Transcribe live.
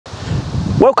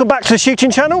Welcome back to the shooting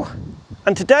channel,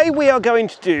 and today we are going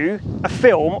to do a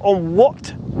film on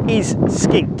what is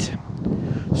skeet.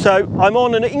 So I'm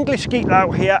on an English skeet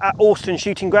out here at Austin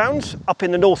Shooting Grounds up in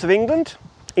the north of England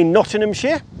in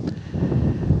Nottinghamshire,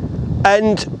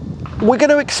 and we're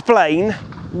going to explain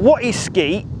what is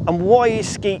skeet and why is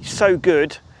skeet so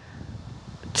good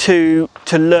to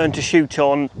learn to shoot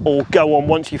on or go on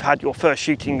once you've had your first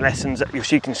shooting lessons at your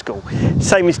shooting school.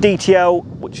 Same as DTL,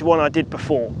 which is one I did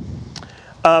before.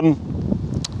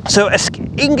 So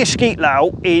an English skeet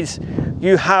lout is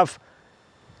you have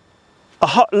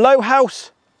a low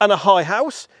house and a high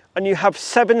house, and you have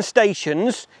 7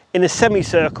 stations in a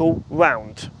semicircle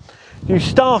round. You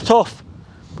start off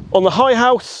on the high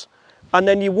house and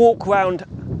then you walk round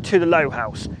to the low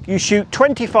house. You shoot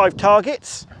 25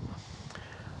 targets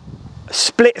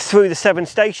split through the 7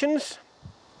 stations.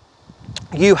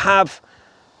 You have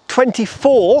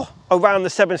 24 around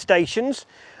the 7 stations,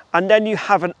 and then you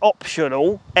have an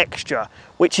optional extra,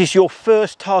 which is your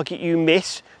first target you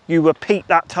miss, you repeat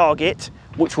that target,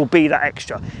 which will be that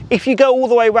extra. If you go all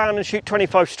the way around and shoot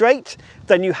 25 straight,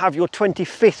 then you have your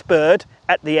 25th bird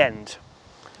at the end.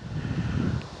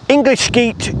 English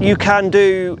skeet, you can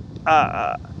do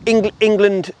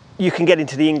England, you can get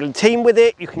into the England team with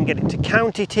it, you can get into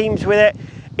county teams with it.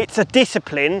 It's a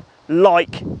discipline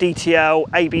like DTL,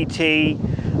 ABT.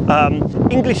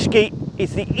 English skeet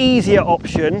is the easier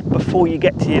option before you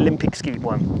get to the Olympic skeet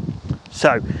one.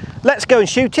 So let's go and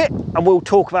shoot it, and we'll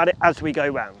talk about it as we go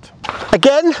round.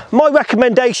 Again, my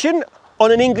recommendation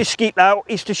on an English skeet lout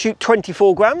is to shoot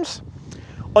 24 grams.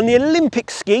 On the Olympic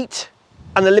skeet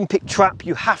and Olympic trap,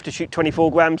 you have to shoot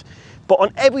 24 grams. But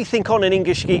on everything on an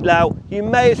English skeet lout, you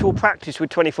may as well practice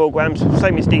with 24 grams,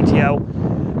 same as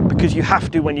DTL, because you have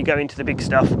to when you go into the big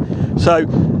stuff. So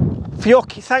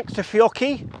Fiocchi, thanks to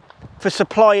Fiocchi for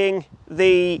supplying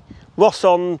the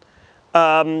Rosson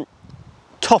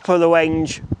top of the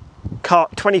range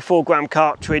 24 gram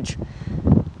cartridge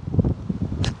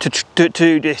to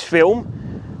do this film.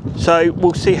 So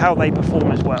we'll see how they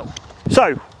perform as well.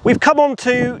 So we've come on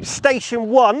to station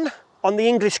 1 on the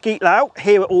English skeet lout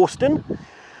here at Austin.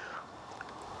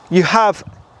 You have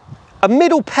a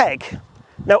middle peg.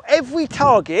 Now every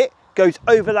target goes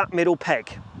over that middle peg,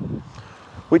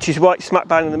 which is right smack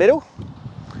bang in the middle.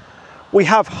 We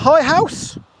have high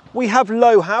house, we have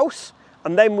low house,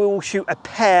 and then we will shoot a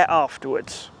pair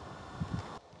afterwards.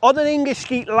 On an English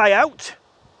skeet layout,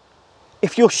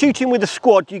 if you're shooting with a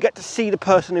squad, you get to see the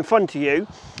person in front of you,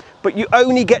 but you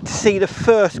only get to see the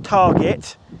first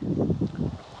target.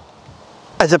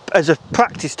 As a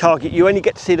practice target, you only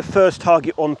get to see the first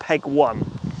target on peg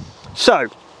 1. So,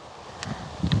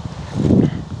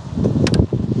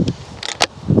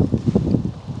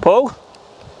 pull.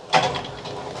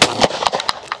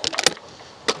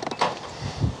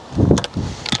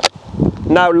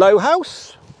 Now low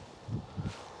house,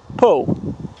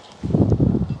 pull.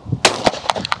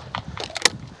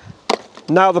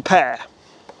 Now the pair.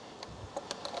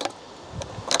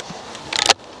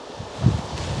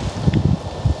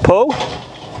 Pull.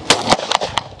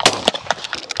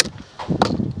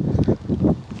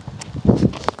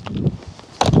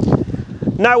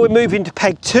 Now we're moving to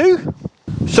peg 2.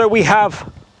 So we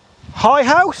have high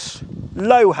house,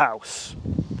 low house.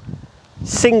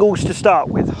 Singles to start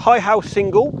with, high house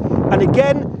single, and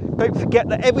again, don't forget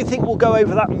that everything will go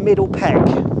over that middle peg.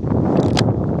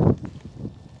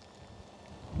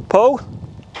 Pull.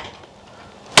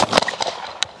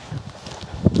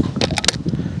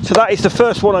 So that is the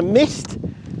first one I missed,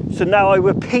 so now I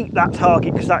repeat that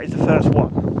target because that is the first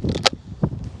one.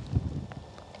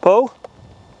 Pull.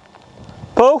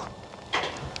 Pull.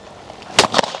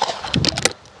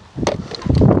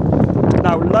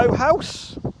 Now low house.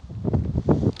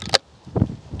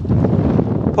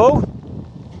 Pull.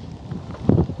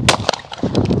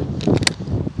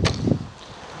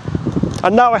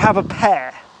 And now I have a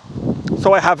pair.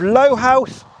 So I have low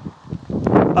house,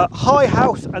 high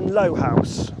house and low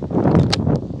house.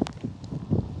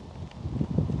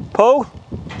 Pull.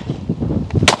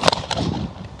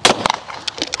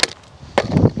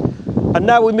 And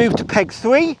now we move to peg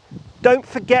 3. Don't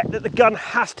forget that the gun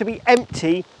has to be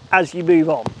empty as you move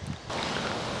on.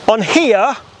 On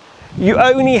here, you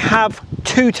only have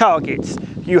 2 targets.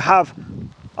 You have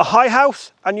a high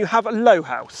house and you have a low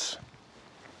house.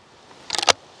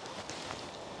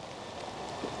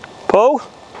 Pull.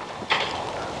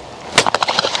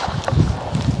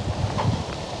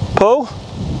 Pull.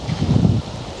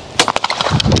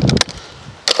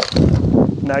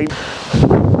 No.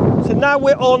 So now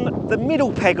we're on the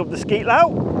middle peg of the skeet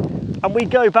lout, and we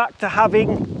go back to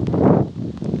having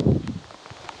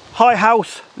high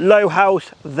house, low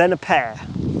house, then a pair.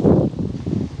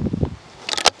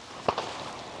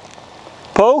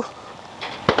 Pull.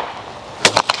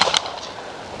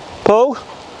 Pull.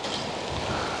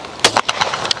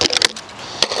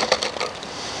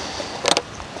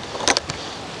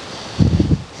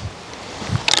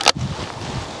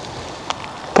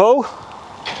 Pull.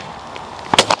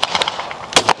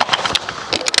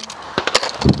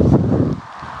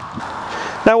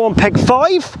 Now on peg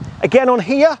 5, again on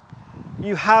here,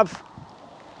 you have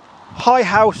high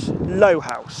house, low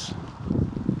house.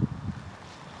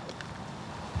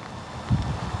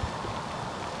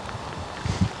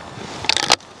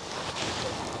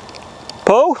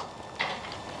 Pull.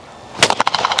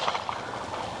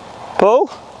 Pull.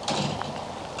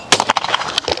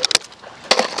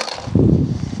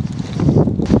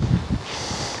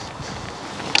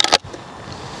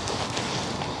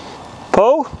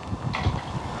 Pull.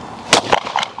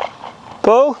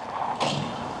 Pull.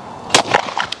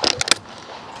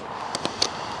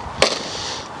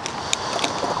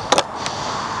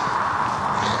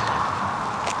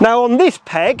 Now on this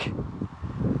peg,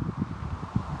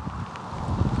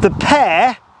 the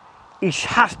pair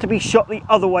has to be shot the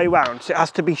other way round. So it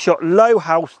has to be shot low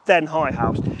house, then high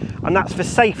house. And that's for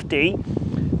safety,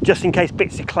 just in case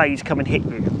bits of clays come and hit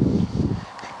you.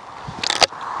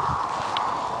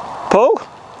 Pull.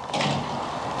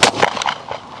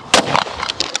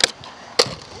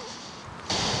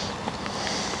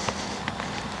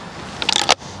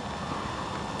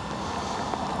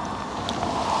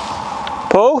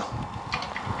 Pull.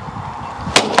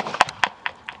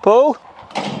 Pull.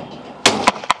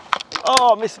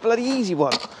 Oh, I missed a bloody easy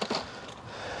one.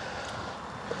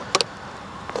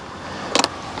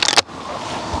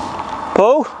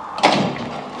 Pull.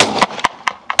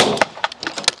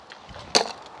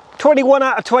 21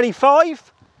 out of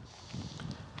 25.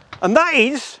 And that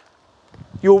is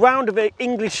your round of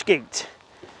English skeet.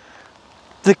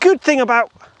 The good thing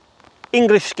about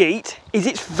English skeet is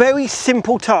it's very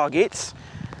simple targets.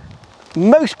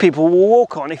 Most people will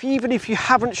walk on, even if you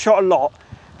haven't shot a lot,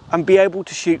 and be able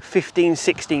to shoot 15,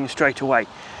 16 straight away.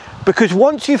 Because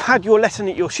once you've had your lesson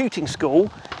at your shooting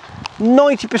school,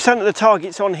 90% of the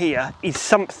targets on here is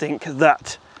something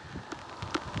that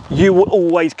you will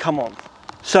always come on.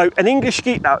 So an English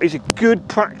skeet now is a good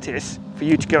practice for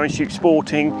you to go and shoot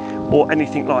sporting or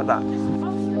anything like that.